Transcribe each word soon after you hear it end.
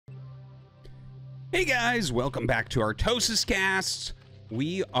Hey guys, welcome back to ArtosisCasts.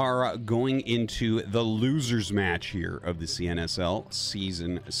 We are going into the losers match here of the CNSL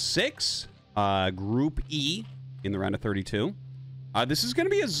Season 6, Group E in the round of 32. This is going to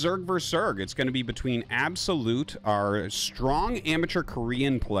be a Zerg vs. Zerg. It's going to be between Absolute, our strong amateur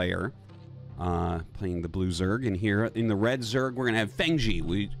Korean player, playing the blue Zerg, and here in the red Zerg, we're going to have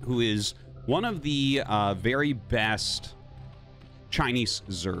Fengzi, who is one of the very best Chinese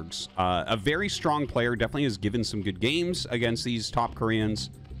Zergs. A very strong player, definitely has given some good games against these top Koreans.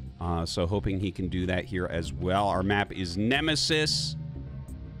 So hoping he can do that here as well. Our map is Nemesis,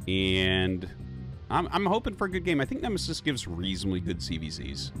 and I'm hoping for a good game. I think Nemesis gives reasonably good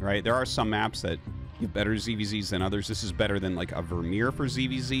ZVZs, right? There are some maps that give better ZVZs than others. This is better than like a Vermeer for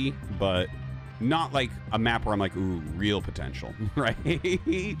ZVZ, but not like a map where I'm like, ooh, real potential, right?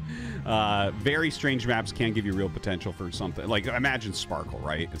 Very strange maps can give you real potential for something. Like, imagine Sparkle,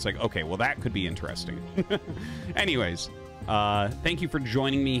 right? It's like, okay, well, that could be interesting. Anyways, thank you for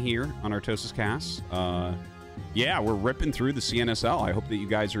joining me here on ArtosisCasts. Yeah, we're ripping through the CNSL. I hope that you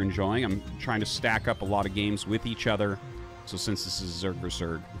guys are enjoying. I'm trying to stack up a lot of games with each other. So since this is Zerg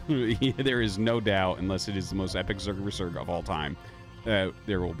vs. Zerg, there is no doubt, unless it is the most epic Zerg vs. Zerg of all time,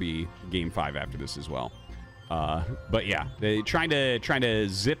 there will be Game 5 after this as well. But yeah, trying to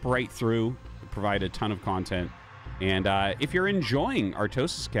zip right through, provide a ton of content. And if you're enjoying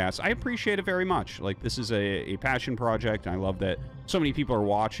ArtosisCasts, I appreciate it very much. Like, this is a passion project, and I love that so many people are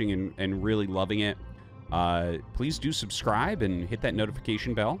watching and really loving it. Please do subscribe and hit that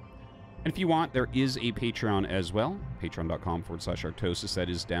notification bell. And if you want, there is a Patreon as well. Patreon.com/Artosis. That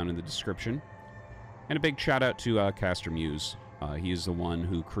is down in the description. And a big shout out to CasterMuse. He is the one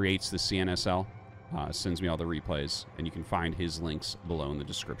who creates the CNSL, sends me all the replays, and you can find his links below in the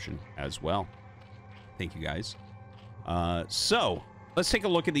description as well. Thank you, guys. So, let's take a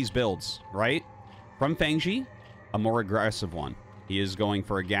look at these builds, right? From Fengzi, a more aggressive one. He is going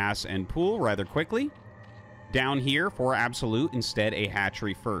for a gas and pool rather quickly. Down here, for Absolute, instead a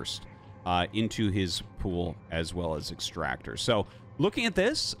hatchery first into his pool as well as extractor. So, looking at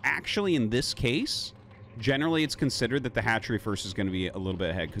this, actually in this case, generally it's considered that the hatchery first is going to be a little bit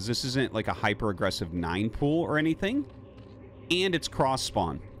ahead, because this isn't like a hyper-aggressive 9 pool or anything, and it's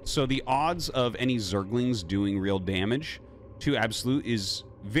cross-spawn. So the odds of any Zerglings doing real damage to Absolute is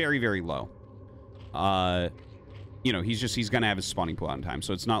very, very low. You know, he's going to have his spawning pool out in time,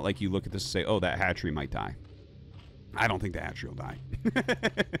 so it's not like you look at this and say, oh, that hatchery might die. I don't think the hatchery will die.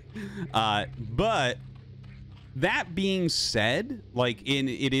 But that being said, like,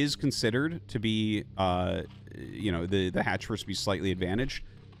 it is considered to be, you know, the hatch first to be slightly advantaged.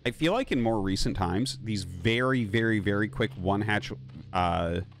 I feel like in more recent times, these very, very, very quick one-hatch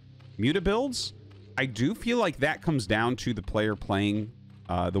Muta builds, I do feel like that comes down to the player playing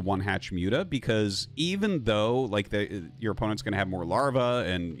the one-hatch Muta, because even though, like, your opponent's going to have more larva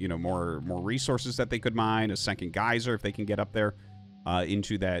and, you know, more resources that they could mine, a second geyser if they can get up there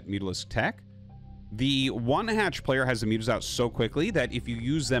into that Mutalisk tech, the one-hatch player has the mutas out so quickly that if you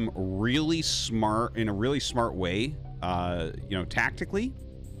use them really smart, in a really smart way, you know, tactically,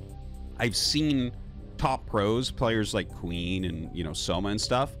 I've seen top pros, players like Queen and, you know, Soma and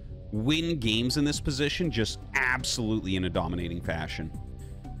stuff, win games in this position just absolutely in a dominating fashion.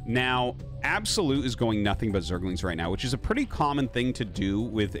 Now, Absolute is going nothing but Zerglings right now, which is a pretty common thing to do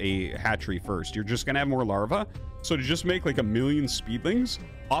with a hatchery first. You're just going to have more larvae, so to just make like 1 million speedlings,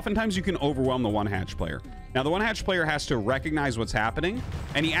 oftentimes you can overwhelm the one-hatch player. Now, the one-hatch player has to recognize what's happening,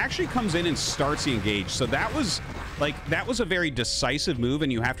 and he actually comes in and starts the engage. So that was a very decisive move,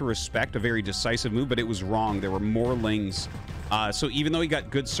 and you have to respect a very decisive move, but it was wrong. There were more lings. So even though he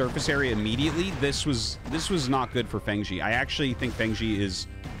got good surface area immediately, this was not good for Fengzi. I actually think Fengzi is,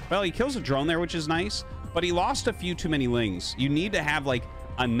 well, he kills a drone there, which is nice, but he lost a few too many lings. You need to have, like,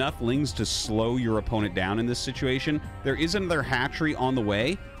 enough lings to slow your opponent down in this situation. There is another hatchery on the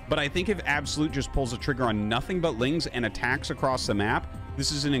way, but I think if Absolute just pulls a trigger on nothing but lings and attacks across the map,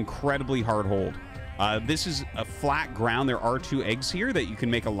 this is an incredibly hard hold. This is a flat ground. There are 2 eggs here that you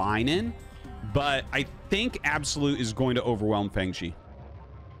can make a line in, but I think Absolute is going to overwhelm Fengzi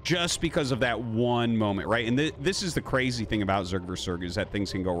just because of that one moment, right? And this is the crazy thing about Zerg vs. Zerg, is that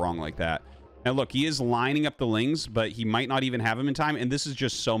things can go wrong like that. Now, look, he is lining up the lings, but he might not even have them in time, and this is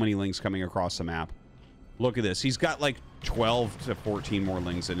just so many lings coming across the map. Look at this. He's got like 12 to 14 more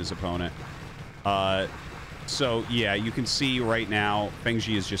lings than his opponent. So, yeah, you can see right now,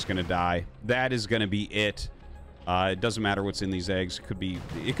 Fengzi is just going to die. That is going to be it. It doesn't matter what's in these eggs. It could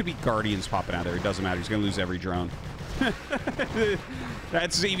be Guardians popping out there. It doesn't matter. He's going to lose every drone.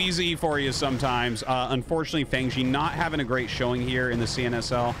 That's ZVZ for you sometimes. Unfortunately, Fengzi not having a great showing here in the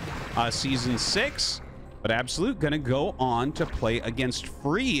CNSL Season 6. But Absolute going to go on to play against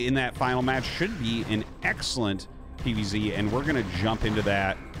Free in that final match. Should be an excellent PvZ, and we're going to jump into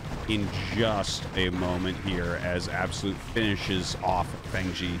that in just a moment here as Absolute finishes off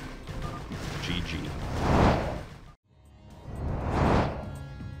Fengzi. GG.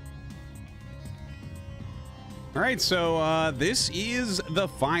 All right, so this is the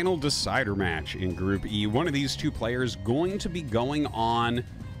final decider match in Group E. One of these two players going to be going on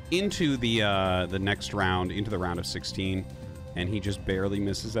into the next round, into the round of 16, and he just barely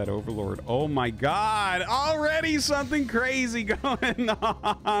misses that Overlord. Oh my God, already something crazy going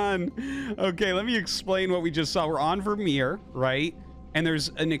on. Okay, let me explain what we just saw. We're on Vermeer, right? And there's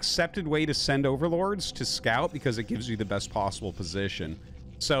an accepted way to send Overlords to scout because it gives you the best possible position.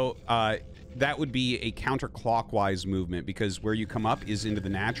 So, that would be a counterclockwise movement because where you come up is into the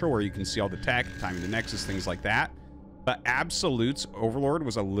natural where you can see all the tech, timing the nexus, things like that. But Absolute's Overlord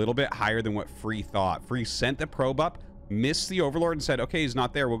was a little bit higher than what Free thought. Free sent the probe up, missed the Overlord, and said, okay, he's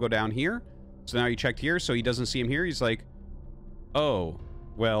not there. We'll go down here. So now he checked here, so he doesn't see him here. He's like, oh,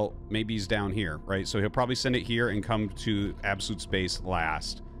 well, maybe he's down here, right? So he'll probably send it here and come to Absolute's base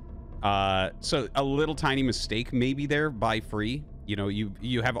last. So a little tiny mistake maybe there by Free. You know,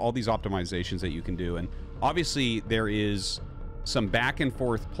 you have all these optimizations that you can do, and obviously there is some back and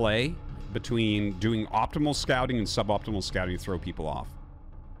forth play between doing optimal scouting and suboptimal scouting to throw people off.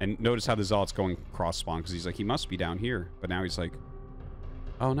 And notice how the Zealot's going cross spawn because he's like, he must be down here, but now he's like,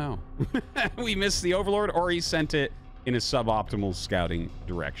 oh no, we missed the Overlord, or he sent it in a suboptimal scouting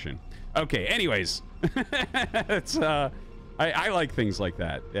direction. Okay, anyways, it's I like things like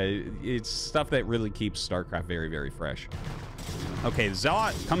that. It's stuff that really keeps StarCraft very, very fresh. Okay,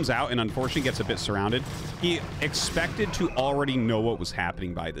 Zealot comes out and unfortunately gets a bit surrounded. He expected to already know what was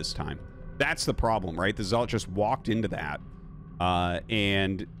happening by this time. That's the problem, right? The Zealot just walked into that.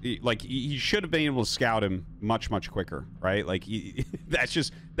 And like he should have been able to scout him much, much quicker, right? Like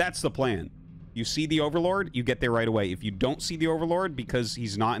that's the plan. You see the Overlord, you get there right away. If you don't see the Overlord because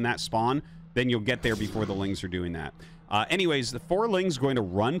he's not in that spawn, then you'll get there before the Lings are doing that. Anyways, the 4 Lings going to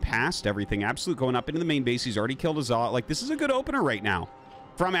run past everything. Absolute going up into the main base. He's already killed a Zealot. Like, this is a good opener right now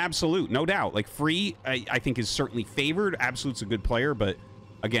from Absolute, no doubt. Like, Free, I think, is certainly favored. Absolute's a good player, but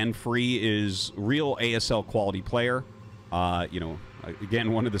again, Free is real ASL quality player. You know,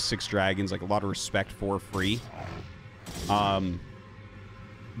 again, one of the 6 dragons. Like, a lot of respect for Free.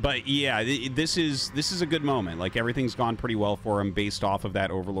 But yeah, this is a good moment. Like, everything's gone pretty well for him based off of that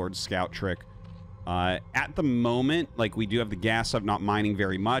Overlord scout trick. At the moment, like, we do have the gas up, not mining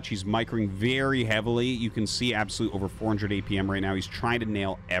very much. He's microing very heavily. You can see Absolute over 400 APM right now. He's trying to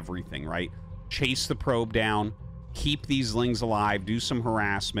nail everything, right? Chase the probe down, keep these Lings alive, do some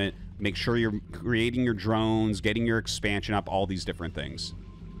harassment, make sure you're creating your drones, getting your expansion up, all these different things.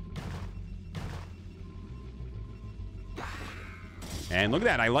 And look at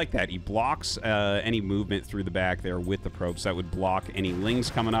that. I like that. He blocks any movement through the back there with the probes. That would block any Lings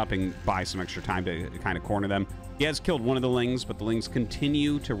coming up and buy some extra time to kind of corner them. He has killed one of the Lings, but the Lings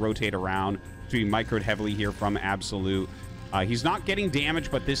continue to rotate around to be microed heavily here from Absolute. He's not getting damage,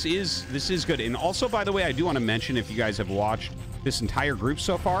 but this is good. And also, by the way, I do want to mention, if you guys have watched this entire group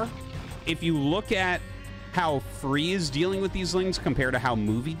so far, if you look at how Free is dealing with these Lings compared to how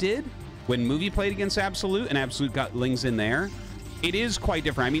Movie did, when Movie played against Absolute and Absolute got Lings in there, it is quite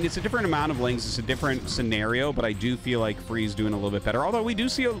different. I mean, it's a different amount of Lings. It's a different scenario, but I do feel like Free's doing a little bit better. Although we do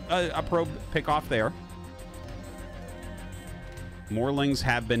see a probe pick off there. More Lings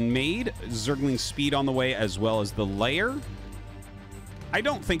have been made. Zergling speed on the way, as well as the layer. I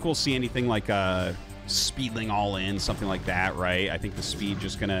don't think we'll see anything like a Speedling all in, something like that, right? I think the speed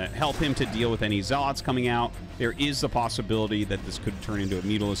just going to help him to deal with any Zealots coming out. There is the possibility that this could turn into a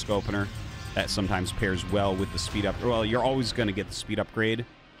Mutalisk opener. That sometimes pairs well with the speed up. Well, you're always going to get the speed upgrade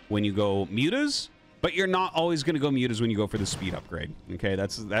when you go mutas, but you're not always going to go mutas when you go for the speed upgrade. Okay,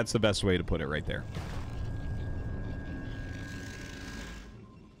 that's the best way to put it right there.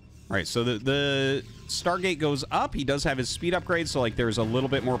 All right, so the Stargate goes up. He does have his speed upgrade, so like there's a little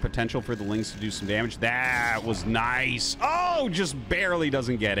bit more potential for the Lings to do some damage. That was nice. Oh, just barely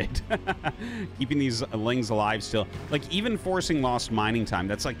doesn't get it. Keeping these Lings alive still. Like, even forcing lost mining time,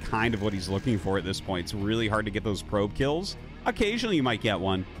 that's like kind of what he's looking for at this point. It's really hard to get those probe kills. Occasionally you might get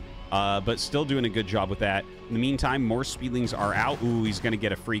one, but still doing a good job with that. In the meantime, more Speedlings are out. Ooh, he's going to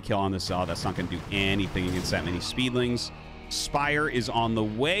get a free kill on this Zealot. That's not going to do anything against that many Speedlings. Spire is on the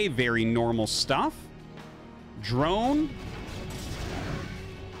way. Very normal stuff. Drone.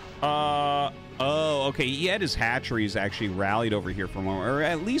 Oh, okay. He had his hatcheries actually rallied over here for a moment, or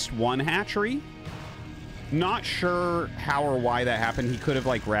at least one hatchery. Not sure how or why that happened. He could have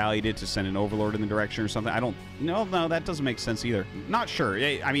like rallied it to send an overlord in the direction or something. I don't no, that doesn't make sense either. Not sure.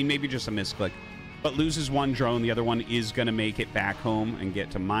 I mean, maybe just a misclick. But loses one drone. The other one is going to make it back home and get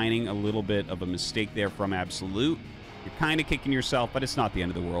to mining. A little bit of a mistake there from Absolute. You're kind of kicking yourself, but it's not the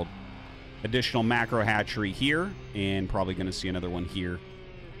end of the world. Additional macro hatchery here, and probably going to see another one here.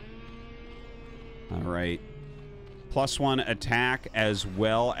 All right. +1 attack as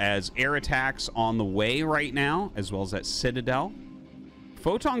well as air attacks on the way right now, as well as that Citadel.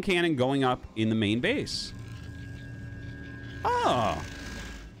 Photon cannon going up in the main base. Oh.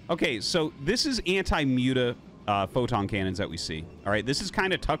 Okay, so this is anti-muta photon cannons that we see. All right, this is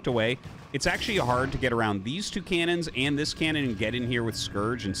kind of tucked away. It's actually hard to get around these two cannons and this cannon and get in here with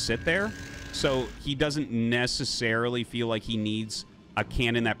Scourge and sit there. So he doesn't necessarily feel like he needs a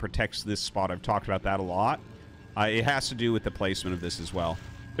cannon that protects this spot. I've talked about that a lot. It has to do with the placement of this as well.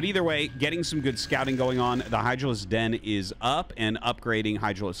 But either way, getting some good scouting going on. The Hydralisk Den is up and upgrading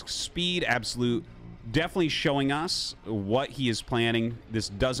Hydralisk speed. Absolute definitely showing us what he is planning. This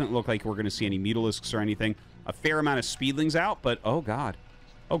doesn't look like we're going to see any Mutalisks or anything. A fair amount of Speedlings out, but oh god.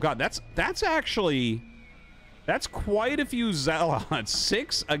 Oh god, that's actually... That's quite a few Zealots.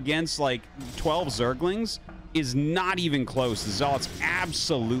 6 against like 12 Zerglings is not even close. The Zealots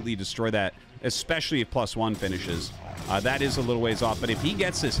absolutely destroy that, especially if +1 finishes. That is a little ways off, but if he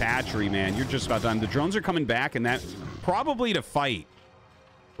gets this hatchery, man, you're just about done. The drones are coming back, and that probably to fight,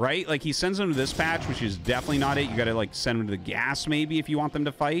 right? Like, he sends them to this patch, which is definitely not it. You got to, like, send them to the gas, maybe, if you want them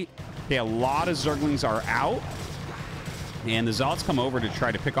to fight. Okay, a lot of Zerglings are out, and the Zealots come over to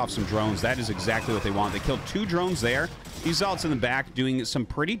try to pick off some drones. That is exactly what they want. They killed 2 drones there. These Zealots in the back doing some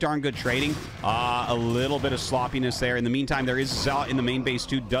pretty darn good trading. A little bit of sloppiness there. In the meantime, there is a Zealot in the main base,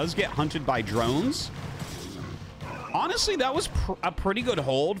 too. Does get hunted by drones. Honestly, that was a pretty good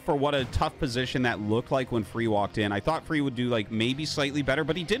hold for what a tough position that looked like when Free walked in. I thought Free would do, like, maybe slightly better,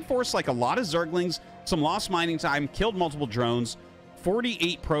 but he did force, like, a lot of Zerglings, some lost mining time, killed multiple drones.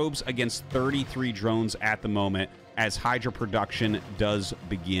 48 probes against 33 drones at the moment as Hydra production does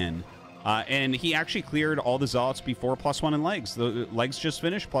begin. And he actually cleared all the Zealots before +1 and legs. The legs just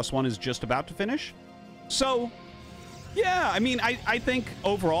finished. +1 is just about to finish. So... yeah, I mean, I think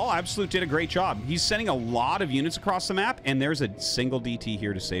overall, Absolute did a great job. He's sending a lot of units across the map, and there's a single DT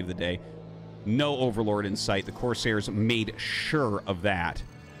here to save the day. No Overlord in sight. The Corsairs made sure of that.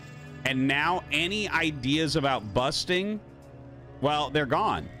 And now, any ideas about busting, well, they're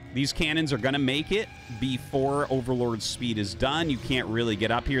gone. These cannons are going to make it before Overlord's speed is done. You can't really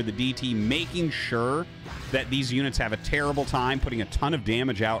get up here. The DT making sure that these units have a terrible time, putting a ton of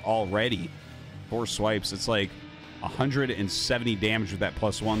damage out already. 4 swipes. It's like 170 damage with that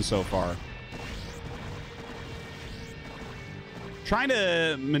 +1 so far. Trying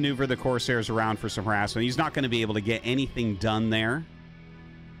to maneuver the Corsairs around for some harassment. He's not going to be able to get anything done there.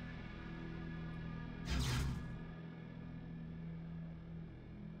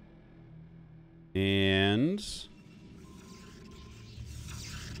 And...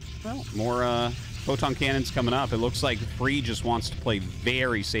 well, more photon cannons coming up. It looks like Free just wants to play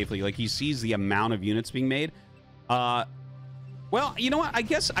very safely. Like, he sees the amount of units being made. Well, you know what? I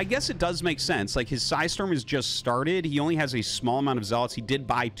guess it does make sense. Like, his Psystorm has just started. He only has a small amount of Zealots. He did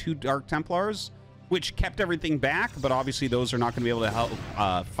buy 2 Dark Templars, which kept everything back, but obviously those are not going to be able to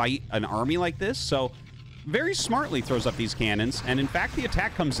help fight an army like this. So, very smartly throws up these cannons, and in fact, the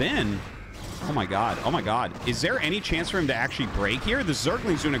attack comes in. Oh my god. Oh my god. Is there any chance for him to actually break here? The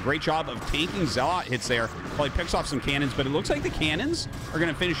Zergling's doing a great job of tanking Zealot hits there while he picks off some cannons, but it looks like the cannons are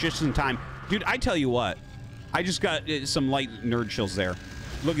going to finish just in time. Dude, I tell you what. I just got some light nerd chills there.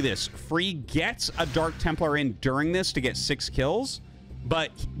 Look at this. Free gets a Dark Templar in during this to get 6 kills,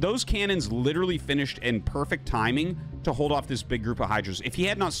 but those cannons literally finished in perfect timing to hold off this big group of Hydras. If he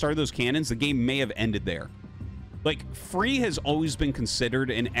had not started those cannons, the game may have ended there. Like, Free has always been considered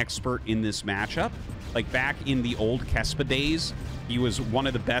an expert in this matchup. Like, back in the old Kespa days, he was one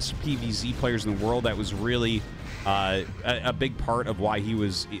of the best PvZ players in the world. That was really... a big part of why he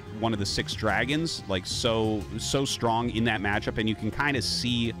was one of the 6 dragons, like so strong in that matchup, and you can kind of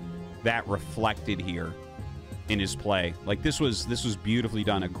see that reflected here in his play. Like, this was beautifully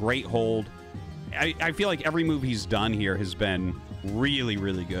done. A great hold. I feel like every move he's done here has been really,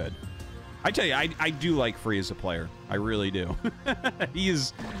 really good. I tell you, I do like Free as a player. I really do. He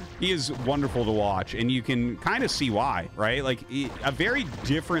is wonderful to watch, and you can kind of see why, right? Like, a very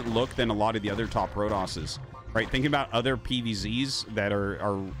different look than a lot of the other top Protosses. Right, thinking about other PvZs that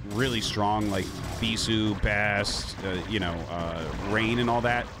are really strong, like Bisu, Best, you know, Rain and all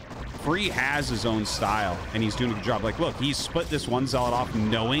that. Free has his own style, and he's doing a good job. Like, look, he split this one Zealot off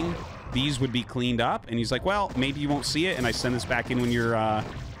knowing these would be cleaned up, and he's like, well, maybe you won't see it, and I send this back in when your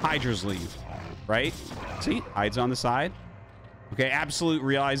Hydras leave, right? See? Hides on the side. Okay, Absolute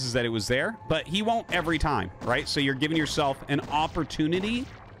realizes that it was there, but he won't every time, right? So you're giving yourself an opportunity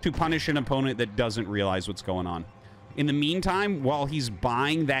to punish an opponent that doesn't realize what's going on. In the meantime, while he's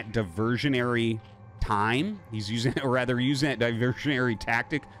buying that diversionary time, he's using, or rather using that diversionary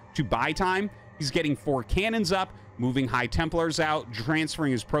tactic to buy time, he's getting 4 cannons up, moving High Templars out,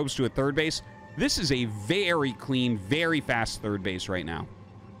 transferring his probes to a third base. This is a very clean, very fast third base right now.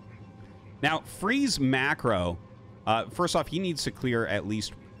 Now, Free's macro, first off, he needs to clear at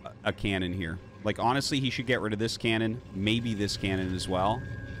least a cannon here. Like, honestly, he should get rid of this cannon, maybe this cannon as well.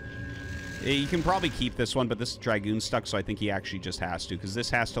 You can probably keep this one, but this Dragoon's stuck, so I think he actually just has to, because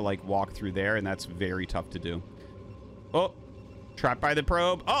this has to, like, walk through there, and that's very tough to do. Oh, trapped by the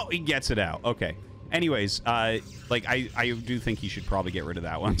probe. Oh, he gets it out. Okay. Anyways, like, I do think he should probably get rid of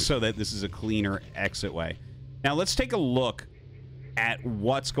that one so that this is a cleaner exit way. Now, let's take a look at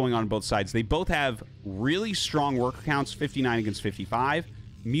what's going on both sides. They both have really strong worker counts, 59 against 55.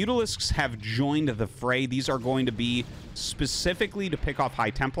 Mutalisks have joined the fray. These are going to be specifically to pick off High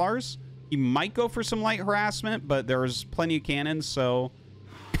Templars. He might go for some light harassment, but there's plenty of cannons, so,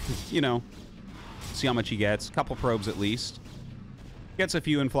 you know, see how much he gets. A couple probes at least. Gets a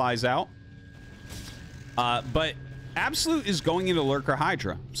few and flies out. But Absolute is going into Lurker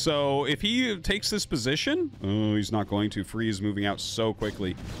Hydra. So if he takes this position, oh, he's not going to. Free is moving out so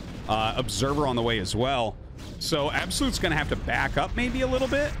quickly. Observer on the way as well. So Absolute's going to have to back up maybe a little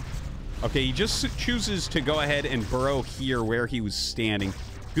bit. Okay, he just chooses to go ahead and burrow here where he was standing.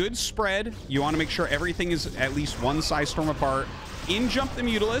 Good spread. You want to make sure everything is at least one Psi Storm apart. In jump the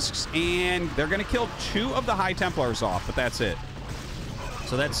Mutalisks, and they're going to kill 2 of the High Templars off, but that's it.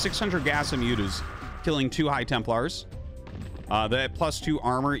 So that's 600 gas and Mutas, killing 2 High Templars. That +2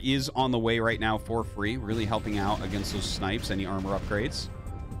 armor is on the way right now for Free, really helping out against those snipes, any armor upgrades.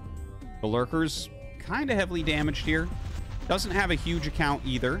 The Lurkers, kind of heavily damaged here. Doesn't have a huge account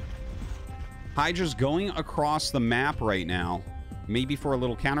either. Hydra's going across the map right now. Maybe for a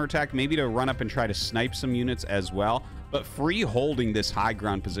little counterattack, maybe to run up and try to snipe some units as well. But Free holding this high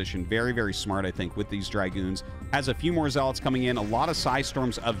ground position, very, very smart, I think, with these Dragoons. Has a few more Zealots coming in, a lot of Psi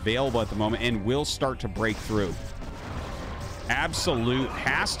Storms available at the moment, and will start to break through. Absolute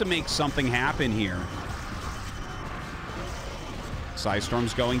has to make something happen here. Psi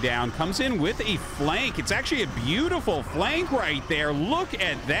Storm's going down, comes in with a flank. It's actually a beautiful flank right there. Look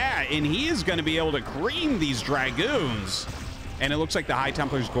at that, and he is going to be able to cream these Dragoons. And it looks like the High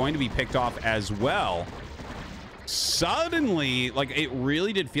Templar is going to be picked off as well. Suddenly, like, it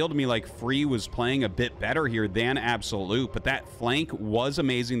really did feel to me like Free was playing a bit better here than Absolute, but that flank was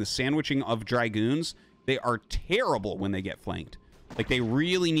amazing. The sandwiching of Dragoons, they are terrible when they get flanked. Like, they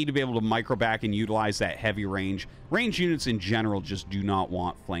really need to be able to micro back and utilize that heavy range. Range units in general just do not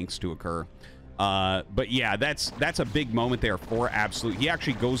want flanks to occur. But yeah, that's a big moment there for Absolute. He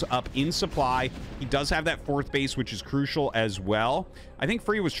actually goes up in supply. He does have that 4th base, which is crucial as well. I think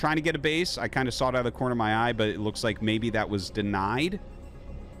Free was trying to get a base. I kind of saw it out of the corner of my eye, but it looks like maybe that was denied.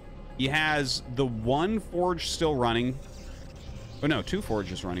 He has the 1 forge still running. Oh, no, 2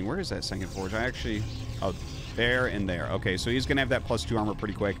 forges running. Where is that 2nd forge? I actually... Oh, there and there. Okay, so he's going to have that +2 armor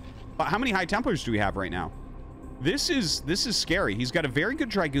pretty quick. But how many High Templars do we have right now? This is scary. He's got a very good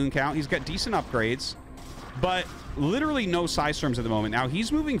Dragoon count. He's got decent upgrades, but literally no Psi Storms at the moment. Now,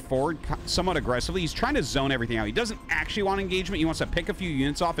 he's moving forward somewhat aggressively. He's trying to zone everything out. He doesn't actually want engagement. He wants to pick a few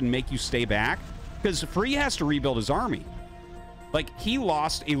units off and make you stay back, because Free has to rebuild his army. Like, he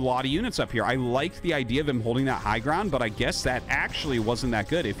lost a lot of units up here. I liked the idea of him holding that high ground, but I guess that actually wasn't that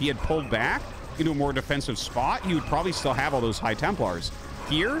good. If he had pulled back into a more defensive spot, he would probably still have all those High Templars.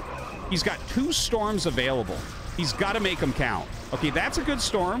 Here, he's got 2 storms available. He's got to make them count. Okay, that's a good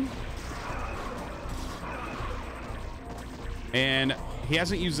storm. And he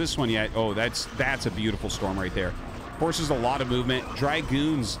hasn't used this one yet. Oh, that's a beautiful storm right there. Forces a lot of movement.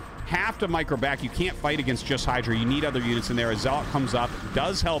 Dragoons have to micro back. You can't fight against just Hydra. You need other units in there. A Zealot comes up,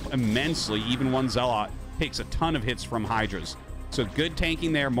 does help immensely. Even one Zealot takes a ton of hits from Hydras. So good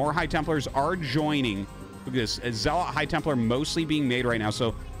tanking there. More High Templars are joining. Look at this. A Zealot High Templar mostly being made right now.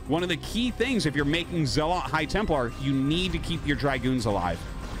 So one of the key things, if you're making Zealot High Templar, you need to keep your Dragoons alive.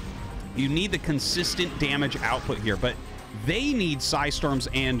 You need the consistent damage output here, but they need Psi Storms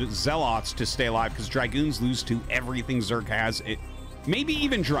and Zealots to stay alive, because Dragoons lose to everything Zerg has. Maybe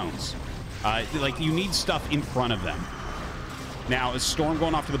even drones. Like, you need stuff in front of them. Now, a Storm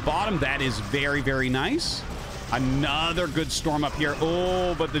going off to the bottom, that is very, very nice. Another good storm up here.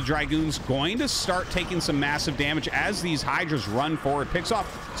 Oh, but the Dragoon's going to start taking some massive damage as these Hydras run forward. Picks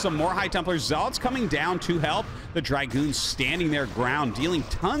off some more High Templars. Zealots coming down to help. The Dragoon's standing their ground, dealing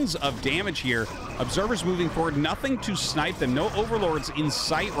tons of damage here. Observers moving forward. Nothing to snipe them. No Overlords in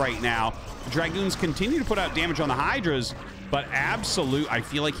sight right now. The Dragoons continue to put out damage on the Hydras, but Absolute, I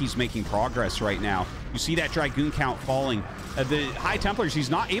feel like he's making progress right now. You see that Dragoon count falling. The High Templars, he's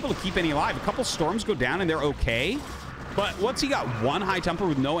not able to keep any alive. A couple storms go down and they're okay. But once he got one High Templar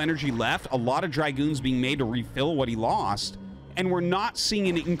with no energy left, a lot of Dragoons being made to refill what he lost. And we're not seeing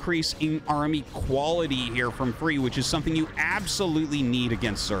an increase in army quality here from Free, which is something you absolutely need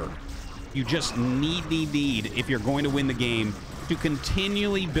against Zerg. You just need, if you're going to win the game, to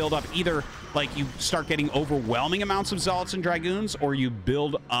continually build up. Either like you start getting overwhelming amounts of Zealots and Dragoons, or you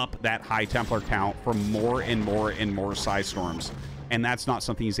build up that High Templar count for more and more and more Psy Storms. And that's not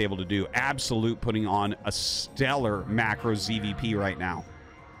something he's able to do. Absolute putting on a stellar macro ZVP right now.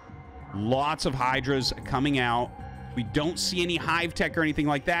 Lots of Hydras coming out. We don't see any Hive Tech or anything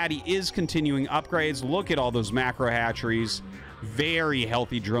like that. He is continuing upgrades. Look at all those macro hatcheries. Very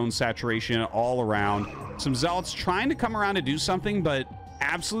healthy drone saturation all around. Some Zealots trying to come around to do something, but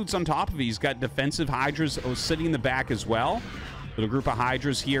Absolute's on top of it. He's got defensive Hydras sitting in the back as well. Little group of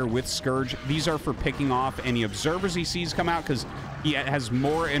Hydras here with Scourge. These are for picking off any observers he sees come out, because he has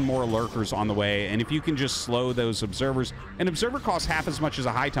more and more lurkers on the way. And if you can just slow those observers, an observer costs half as much as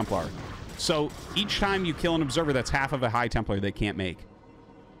a High Templar. So each time you kill an observer, that's half of a High Templar they can't make.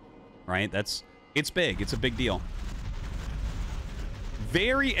 Right? It's big. It's a big deal.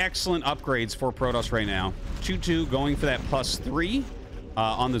 Very excellent upgrades for Protoss right now. 2-2 going for that +3.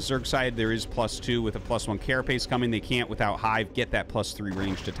 On the Zerg side, there is +2 with a +1 carapace coming. They can't, without Hive, get that +3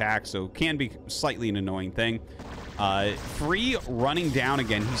 ranged attack, so can be slightly an annoying thing. Free running down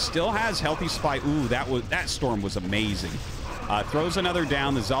again. He still has healthy supply. Ooh, that storm was amazing. Throws another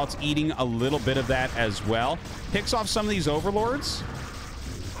down. The Zealot's eating a little bit of that as well. Picks off some of these Overlords.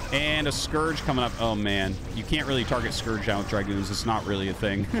 And a Scourge coming up. Oh, man. You can't really target Scourge down with Dragoons. It's not really a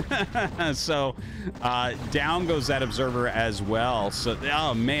thing. So, down goes that Observer as well. So,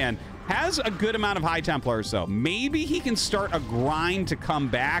 oh, man. Has a good amount of High Templars, though. Maybe he can start a grind to come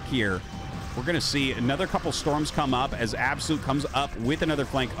back here. We're going to see another couple storms come up as Absolute comes up with another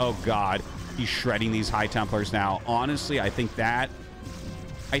flank. Oh, God. He's shredding these High Templars now. Honestly, I think that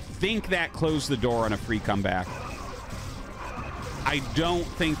closed the door on a Free comeback. I don't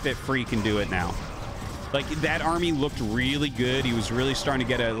think that Free can do it now. Like, that army looked really good. He was really starting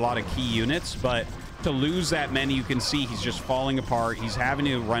to get a lot of key units, but to lose that many, you can see he's just falling apart. He's having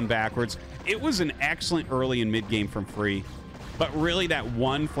to run backwards. It was an excellent early and mid game from Free, but really that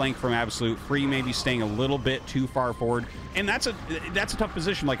one flank from Absolute, Free maybe staying a little bit too far forward, and that's a tough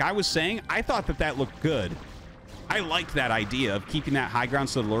position. Like I was saying, I thought that looked good. I liked that idea of keeping that high ground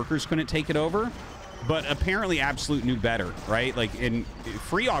so the lurkers couldn't take it over. But apparently Absolute knew better, right? Like, and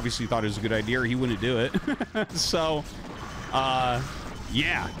Free obviously thought it was a good idea or he wouldn't do it. So,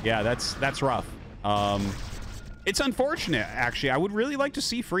 yeah, that's rough. It's unfortunate, actually. I would really like to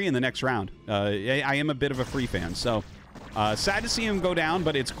see Free in the next round. I am a bit of a Free fan, so sad to see him go down,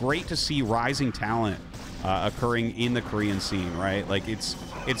 but it's great to see rising talent occurring in the Korean scene, right? Like, it's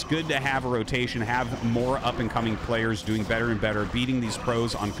good to have a rotation, have more up-and-coming players doing better and better, beating these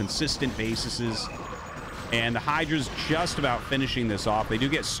pros on consistent bases. And the Hydra's just about finishing this off. They do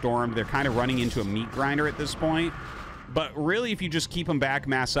get stormed. They're kind of running into a meat grinder at this point. But really, if you just keep them back,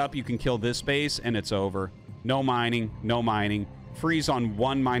 mass up, you can kill this base, and it's over. No mining, no mining. Freeze on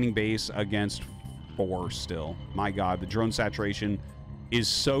one mining base against 4 still. My God, the drone saturation is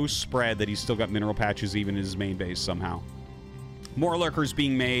so spread that he's still got mineral patches even in his main base somehow. More lurkers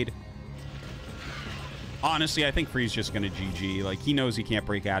being made. Honestly, I think Free's just going to GG. Like, he knows he can't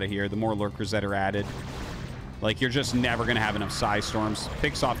break out of here. The more lurkers that are added. Like, you're just never going to have enough Psy Storms.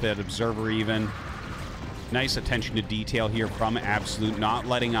 Picks off that Observer even. Nice attention to detail here from Absolute. Not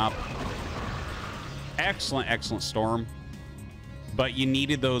letting up. Excellent, excellent Storm. But you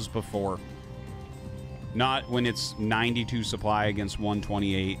needed those before. Not when it's 92 supply against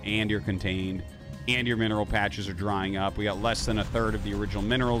 128 and you're contained. And your mineral patches are drying up. We got less than 1/3 of the original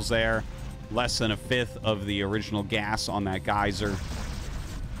minerals there. Less than 1/5 of the original gas on that geyser.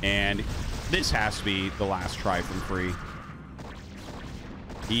 And this has to be the last try from Free.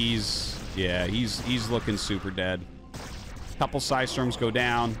 He's looking super dead. Couple Psy Storms go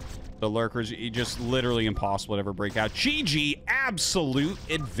down. The lurkers, just literally impossible to ever break out. GG, Absolute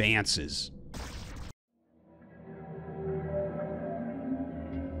advances.